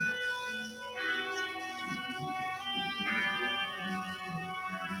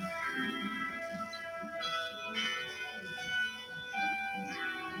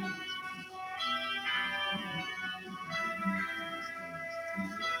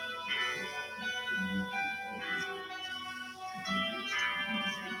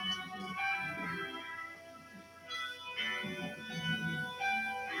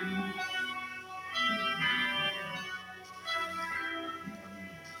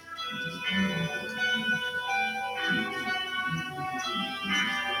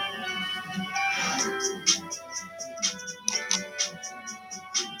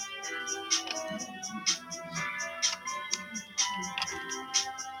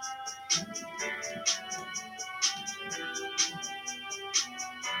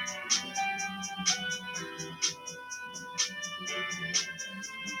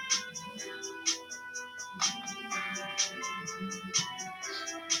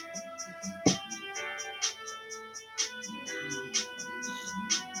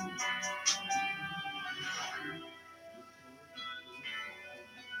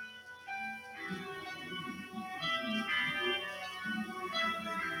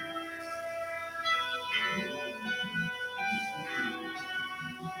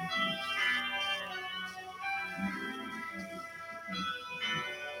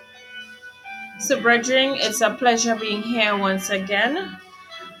So, brethren, it's a pleasure being here once again.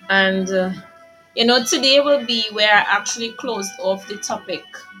 And, today will be where I actually closed off the topic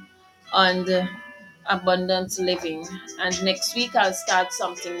on the abundant living. And next week, I'll start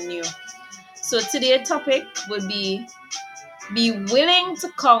something new. So, today's topic will be willing to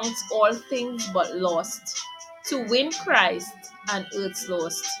count all things but lost to win Christ and earth's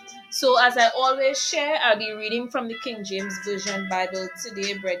lost. So, as I always share, I'll be reading from the King James Version Bible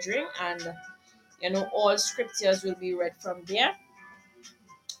today, brethren, and all scriptures will be read from there.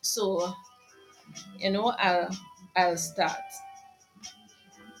 So, I'll start.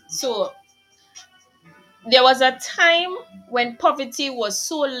 So, there was a time when poverty was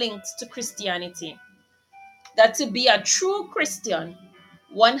so linked to Christianity that to be a true Christian,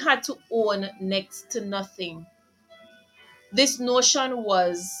 one had to own next to nothing. This notion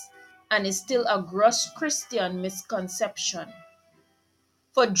was and is still a gross Christian misconception.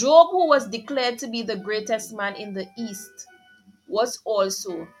 For Job, who was declared to be the greatest man in the East, was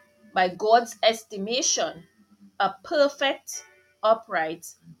also, by God's estimation, a perfect, upright,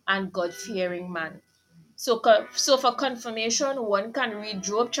 and God fearing man. So for confirmation, one can read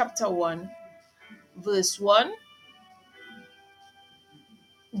Job chapter 1, verse 1,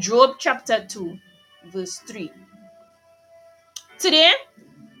 Job chapter 2, verse 3. Today,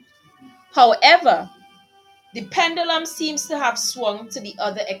 however, the pendulum seems to have swung to the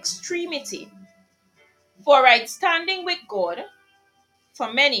other extremity. For right standing with God,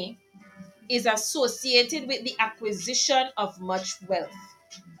 for many, is associated with the acquisition of much wealth.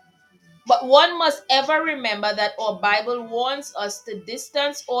 But one must ever remember that our Bible warns us to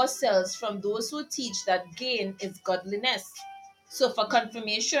distance ourselves from those who teach that gain is godliness. So for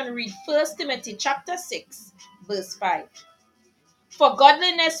confirmation, read 1 Timothy chapter 6, verse 5. For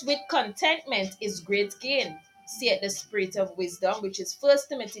godliness with contentment is great gain, saith the Spirit of wisdom, which is 1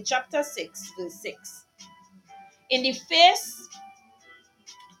 Timothy chapter 6, verse 6. In the face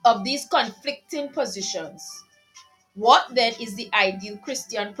of these conflicting positions, what then is the ideal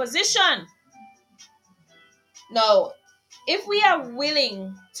Christian position? Now, if we are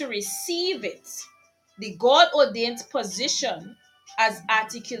willing to receive it, the God ordained position as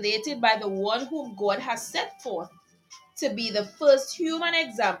articulated by the one whom God has set forth to be the first human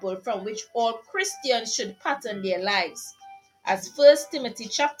example from which all Christians should pattern their lives, as 1 Timothy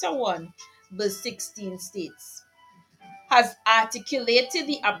chapter 1, verse 16 states, has articulated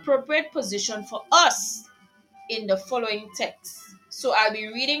the appropriate position for us in the following text. So I'll be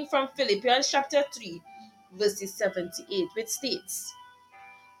reading from Philippians chapter 3, verses 7 to 8, which states,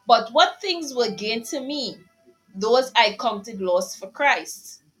 But what things were gained to me, those I counted loss for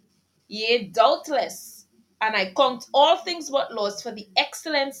Christ. Yea, doubtless, and I count all things but loss for the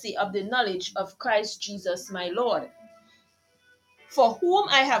excellency of the knowledge of Christ Jesus my Lord, for whom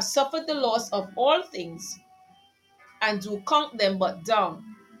I have suffered the loss of all things, and do count them but dung,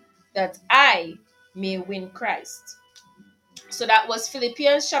 that I may win Christ. So that was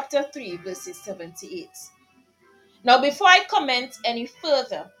Philippians chapter 3, verses 7 to 8. Now, before I comment any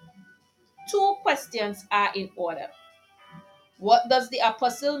further, two questions are in order. What does the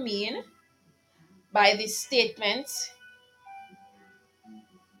apostle mean by this statement?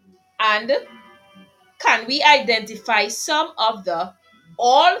 And can we identify some of the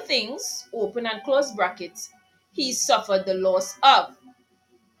all things, open and close brackets, he suffered the loss of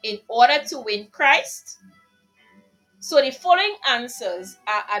in order to win Christ? So the following answers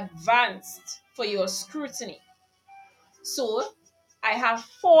are advanced for your scrutiny. So I have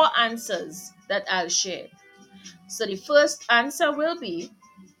four answers that I'll share. So the first answer will be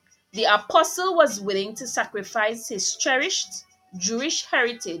the apostle was willing to sacrifice his cherished Jewish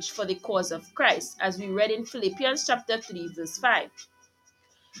heritage for the cause of Christ, as we read in Philippians chapter 3, verse 5.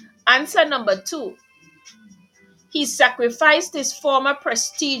 Answer number 2. He sacrificed his former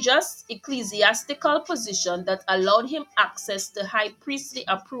prestigious ecclesiastical position that allowed him access to high priestly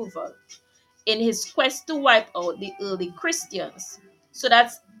approval in his quest to wipe out the early Christians. So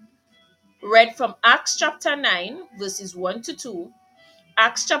that's read from Acts chapter 9, verses 1 to 2,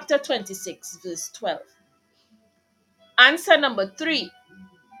 Acts chapter 26, verse 12. Answer number 3.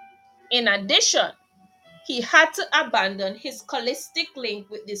 In addition, he had to abandon his scholastic link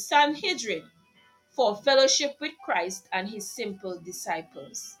with the Sanhedrin for fellowship with Christ and his simple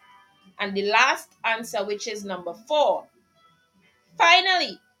disciples. And the last answer, which is number 4.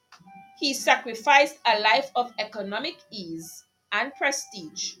 Finally, he sacrificed a life of economic ease and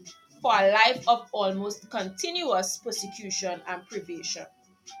prestige for a life of almost continuous persecution and privation.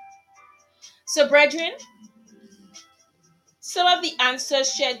 So, brethren, some of the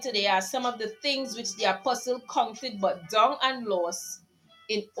answers shared today are some of the things which the apostle counted but dung and loss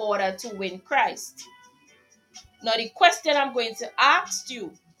in order to win Christ. Now, the question I'm going to ask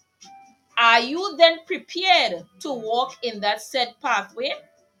you, are you then prepared to walk in that said pathway?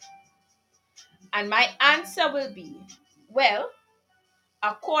 And my answer will be, well,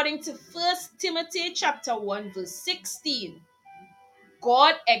 according to 1 Timothy chapter 1 verse 16,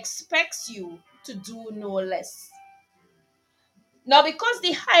 God expects you to do no less. Now, because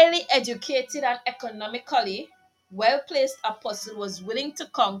the highly educated and economically well-placed apostle was willing to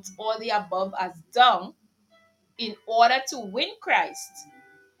count all the above as dung in order to win Christ,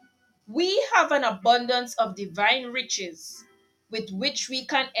 we have an abundance of divine riches with which we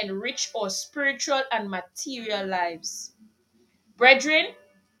can enrich our spiritual and material lives. Brethren,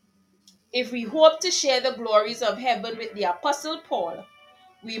 if we hope to share the glories of heaven with the Apostle Paul,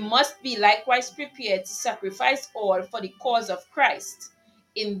 we must be likewise prepared to sacrifice all for the cause of Christ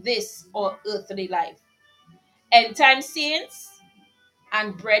in this our earthly life. End time saints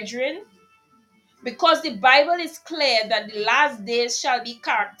and brethren, because the Bible is clear that the last days shall be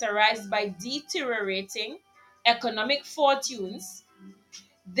characterized by deteriorating economic fortunes,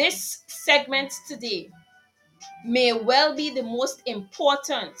 this segment today may well be the most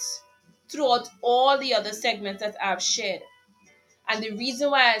important throughout all the other segments that I've shared. And the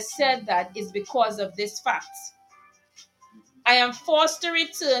reason why I said that is because of this fact. I am forced to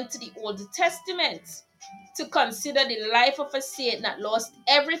return to the Old Testament to consider the life of a saint that lost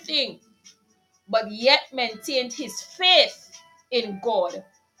everything but yet maintained his faith in God.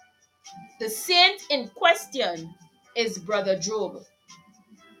 The saint in question is Brother Job.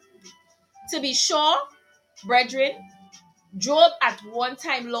 To be sure, brethren, Job at one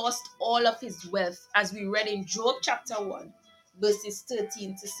time lost all of his wealth, as we read in Job chapter 1, verses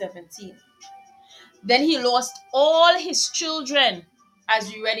 13 to 17. Then he lost all his children,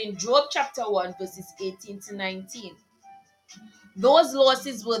 as we read in Job chapter 1, verses 18 to 19. Those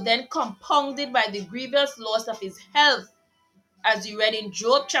losses were then compounded by the grievous loss of his health, as we read in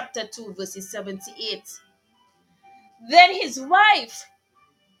Job chapter 2, verses 78. Then his wife,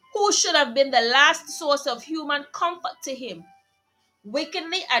 who should have been the last source of human comfort to him,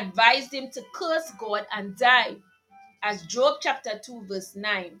 wickedly advised him to curse God and die, as Job chapter 2, verse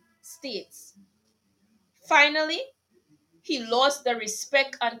 9 states. Finally, he lost the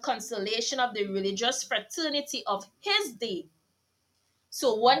respect and consolation of the religious fraternity of his day.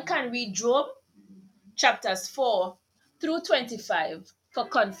 So one can read Job chapters 4 through 25 for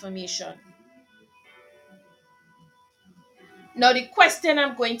confirmation. Now the question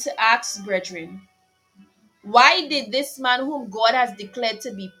I'm going to ask, brethren, why did this man whom God has declared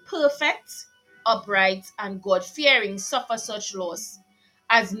to be perfect, upright, and God-fearing suffer such loss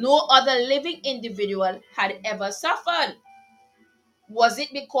as no other living individual had ever suffered? Was it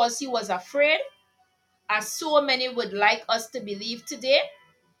because he was afraid, as so many would like us to believe today?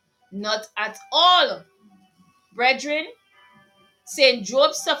 Not at all. Brethren, St.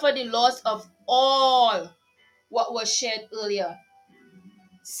 Job suffered the loss of all what was shared earlier,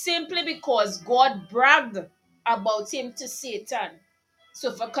 simply because God bragged about him to Satan.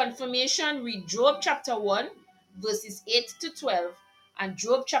 So for confirmation, read Job chapter 1, verses 8 to 12, and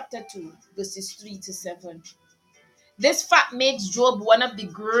Job chapter 2, verses 3 to 7. This fact makes Job one of the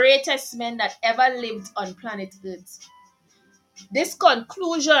greatest men that ever lived on planet Earth. This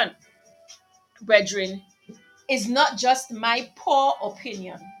conclusion, brethren, is not just my poor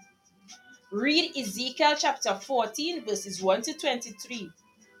opinion. Read Ezekiel chapter 14, verses 1 to 23,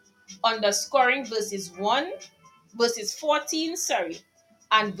 underscoring verses 14,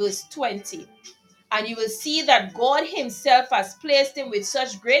 and verse 20. And you will see that God himself has placed him with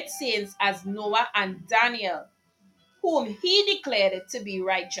such great saints as Noah and Daniel, whom he declared to be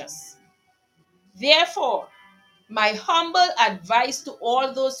righteous. Therefore, My humble advice to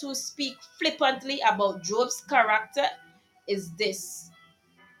all those who speak flippantly about Job's character is this: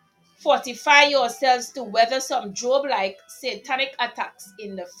 fortify yourselves to weather some Job like satanic attacks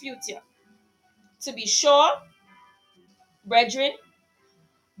in the future. To be sure, brethren,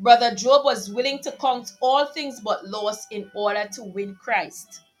 Brother Job was willing to count all things but loss in order to win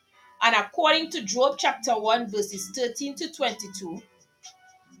Christ. And according to Job chapter 1, verses 13 to 22,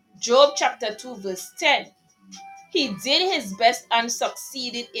 Job chapter 2, verse 10, he did his best and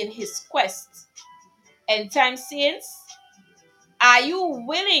succeeded in his quest. End time saints, are you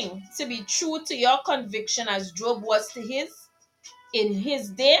willing to be true to your conviction as Job was to his in his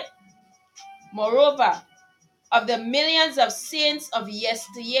day? Moreover, of the millions of saints of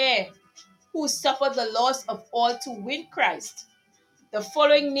yesteryear who suffered the loss of all to win Christ, the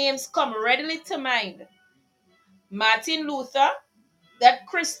following names come readily to mind: Martin Luther, that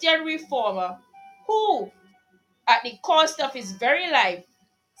Christian reformer who, at the cost of his very life,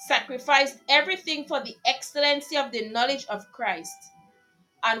 sacrificed everything for the excellency of the knowledge of Christ.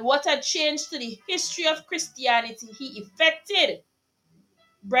 And what a change to the history of Christianity he effected.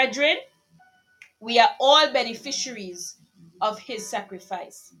 Brethren, we are all beneficiaries of his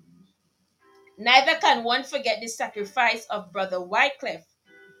sacrifice. Neither can one forget the sacrifice of Brother Wycliffe,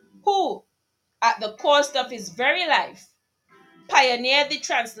 who, at the cost of his very life, pioneered the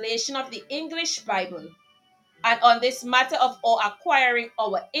translation of the English Bible. And on this matter of our acquiring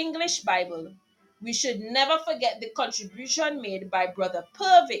our English Bible, we should never forget the contribution made by Brother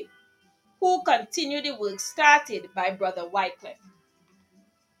Purvey, who continued the work started by Brother Wycliffe.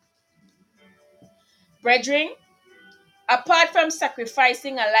 Brethren, apart from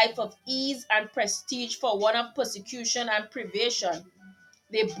sacrificing a life of ease and prestige for one of persecution and privation,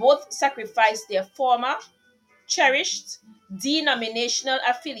 they both sacrificed their former, cherished, denominational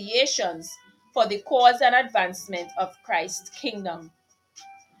affiliations for the cause and advancement of Christ's kingdom.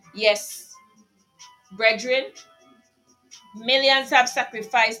 Yes, brethren, millions have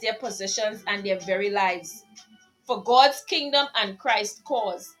sacrificed their possessions and their very lives for God's kingdom and Christ's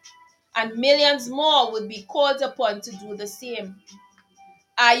cause, and millions more would be called upon to do the same.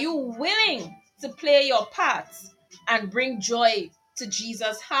 Are you willing to play your part and bring joy to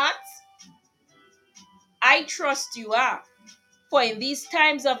Jesus' heart? I trust you are, for in these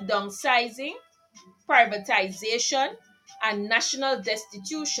times of downsizing, privatization, and national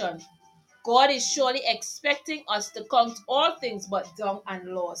destitution, God is surely expecting us to count all things but dung and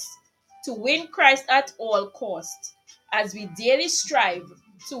loss, to win Christ at all cost, as we daily strive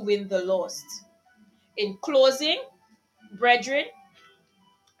to win the lost. In closing, brethren,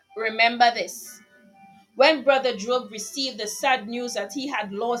 remember this. When Brother Job received the sad news that he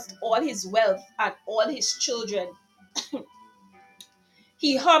had lost all his wealth and all his children,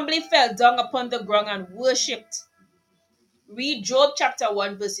 he humbly fell down upon the ground and worshipped. Read Job chapter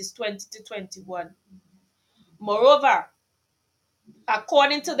 1, verses 20 to 21. Moreover,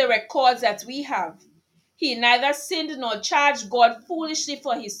 according to the records that we have, he neither sinned nor charged God foolishly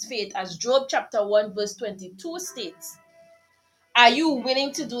for his faith, as Job chapter 1, verse 22 states. Are you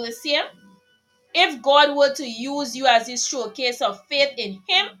willing to do the same? If God were to use you as his showcase of faith in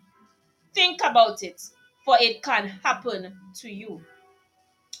him, think about it, for it can happen to you.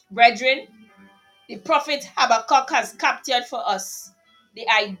 Brethren, the prophet Habakkuk has captured for us the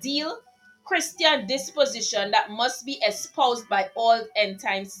ideal Christian disposition that must be espoused by all end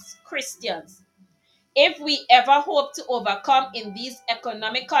times Christians. If we ever hope to overcome in these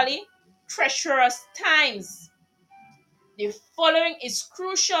economically treacherous times, the following is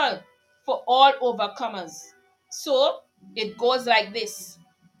crucial for all overcomers. So it goes like this: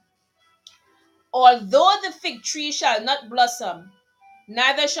 although the fig tree shall not blossom,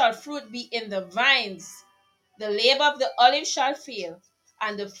 neither shall fruit be in the vines, the labor of the olive shall fail,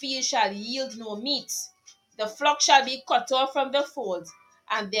 and the field shall yield no meat. The flock shall be cut off from the fold,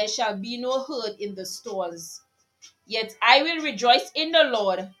 and there shall be no herd in the stalls. Yet I will rejoice in the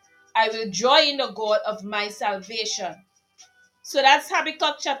Lord. I will joy in the God of my salvation. So that's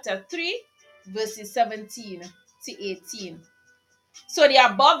Habakkuk chapter 3, verses 17 to 18. So the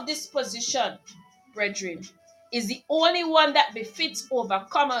above disposition, brethren, is the only one that befits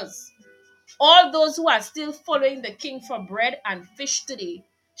overcomers. All those who are still following the king for bread and fish today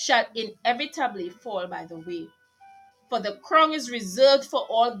shall inevitably fall by the way. For the crown is reserved for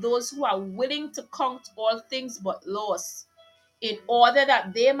all those who are willing to count all things but loss, in order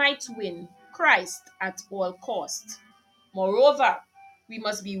that they might win Christ at all cost. Moreover, we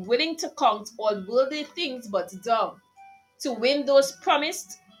must be willing to count all worldly things but dung, to win those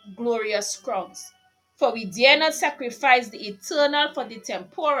promised glorious crowns. For we dare not sacrifice the eternal for the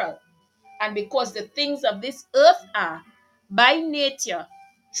temporal, And because the things of this earth are, by nature,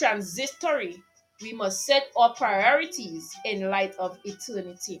 transitory, we must set our priorities in light of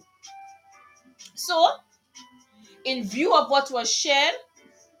eternity. So, in view of what was shared,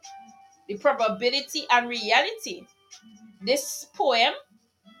 the probability and reality, this poem,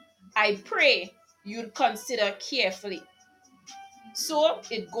 I pray you'd consider carefully. So,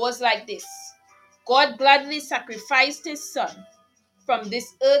 it goes like this: God gladly sacrificed his son from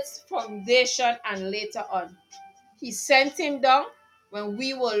this earth's foundation, and later on, he sent him down when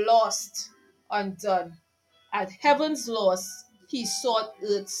we were lost, undone. At heaven's loss, he sought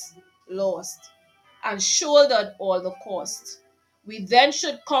earth's lost, and shouldered all the cost. We then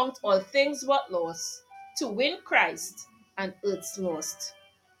should count all things but loss, to win Christ and earth's lost.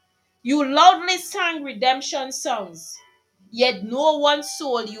 You loudly sang redemption songs, yet no one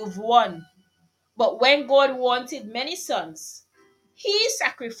soul you've won. But when God wanted many sons, he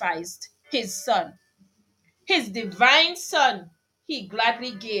sacrificed his son. His divine son he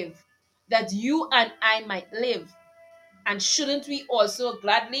gladly gave, that you and I might live. And shouldn't we also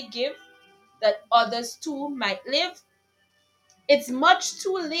gladly give, that others too might live? It's much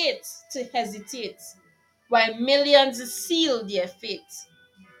too late to hesitate while millions seal their fate.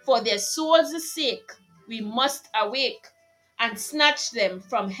 For their souls' sake, we must awake and snatch them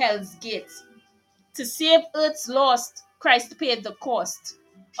from hell's gate. To save earth's lost, Christ paid the cost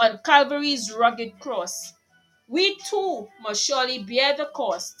on Calvary's rugged cross. We too must surely bear the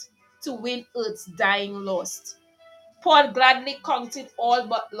cost to win earth's dying lost. Paul gladly counted all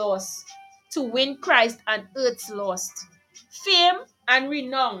but loss to win Christ and earth's lost. Fame and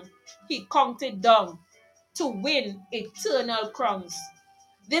renown he counted down to win eternal crowns.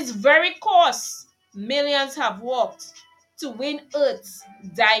 This very course millions have walked to win earth's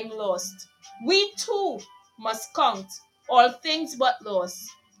dying lost. We too must count all things but loss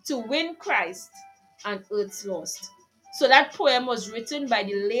to win Christ and earth's lost. So that poem was written by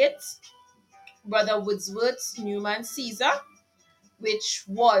the late Brother Wordsworth Newman Caesar, which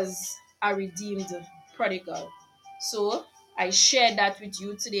was a redeemed prodigal. So I share that with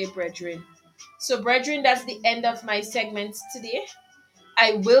you today, brethren. So, brethren, that's the end of my segment today.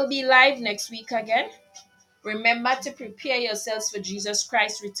 I will be live next week again. Remember to prepare yourselves for Jesus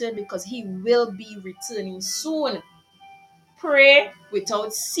Christ's return, because he will be returning soon. Pray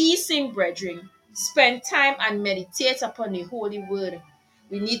without ceasing, brethren. Spend time and meditate upon the Holy Word.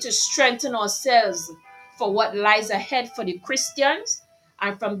 We need to strengthen ourselves for what lies ahead for the Christians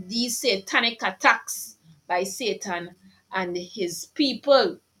and from these satanic attacks by Satan and his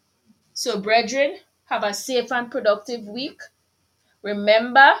people. So, brethren, have a safe and productive week.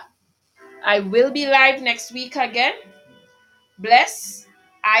 Remember, I will be live next week again. Bless,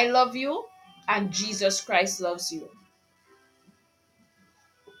 I love you, and Jesus Christ loves you.